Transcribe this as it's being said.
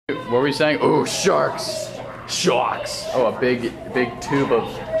What were you saying? Oh, sharks! Sharks! Oh, a big tube of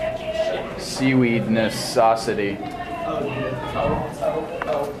seaweednessosity.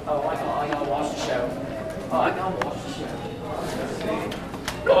 I gotta watch the show.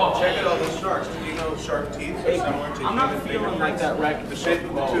 Oh, check out all those sharks. Do you know shark teeth are similar to I'm not human feeling like that wreck. The shape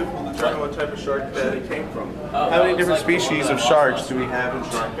of the tooth will determine what type of shark that it came from. How many different species of sharks do we have in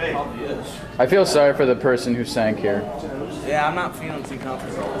Shark Bay? I feel sorry for the person who sank here. Yeah, I'm not feeling too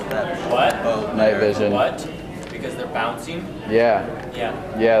comfortable with that. What? Night vision. What? Because they're bouncing? Yeah. Yeah.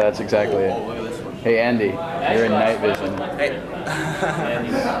 Yeah, that's exactly Oh, it. look at this one. Hey, Andy, you're in night vision. Hey.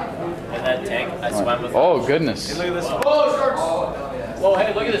 And that tank, I swam with. Oh, goodness. Look at this one. Oh, sharks! Oh,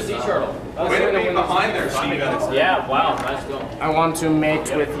 hey, look at the sea turtle. Way to be behind there, Steven. Yeah, wow, nice go. I want to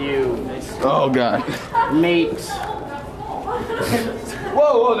mate with you. Oh, God. Mate.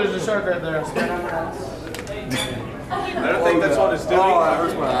 Whoa, there's a shark right there. I don't think that's what it's doing. That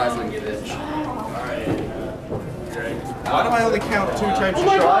hurts my eyes like this. Why do I only count 2 types of Oh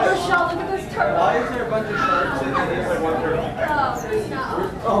my God, sharks? Rochelle, look at this turtle. Why is there a bunch of sharks and there's like 1 turtle?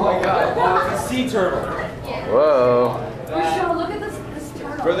 Oh, Oh my god, it's a sea turtle. Whoa. Rochelle, look at this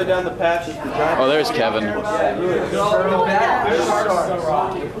turtle. Further down the path is the giant. Oh, there's Kevin. That's a girl. That's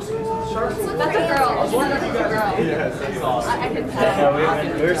a girl. I can tell.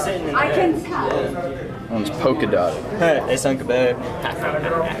 We're sitting in I can tell. That one's polka dotted. They sunk a boat.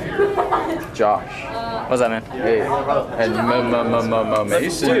 Josh. What's that, man? Hey. And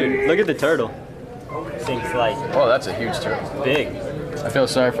Mason. Dude, look at the turtle. Seems like Oh, that's a huge turtle. big. I feel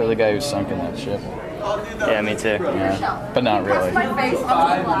sorry for the guy who sunk in that ship. Yeah, me too. Yeah. But not really. My face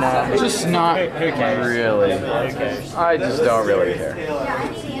on the glass. Just not really. I just don't really care. Yeah, I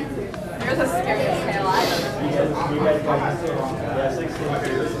need answers. You're the scariest tail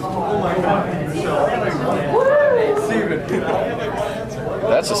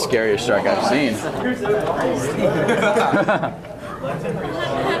That's the scariest shark I've seen.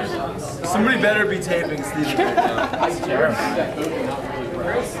 Somebody better be taping Steven right now.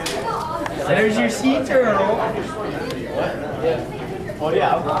 There's your sea turtle.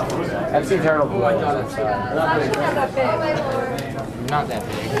 That sea turtle. Not that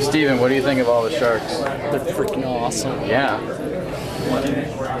big. Steven, what do you think of all the sharks? They're freaking awesome. Yeah.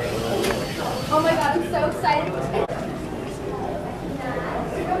 Oh my God, I'm so excited.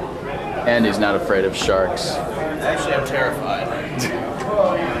 Andy's not afraid of sharks. Actually, I'm terrified.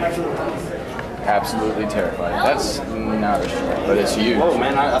 Absolutely terrified. That's not a shark, but it's huge. Whoa,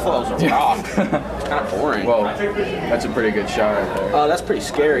 man, I thought that was a rock. It's kind of boring. Whoa, that's a pretty good shot right there. Oh, that's pretty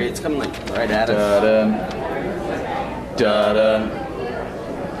scary. It's coming like right at us. Da-da. Da-da.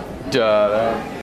 Da-da.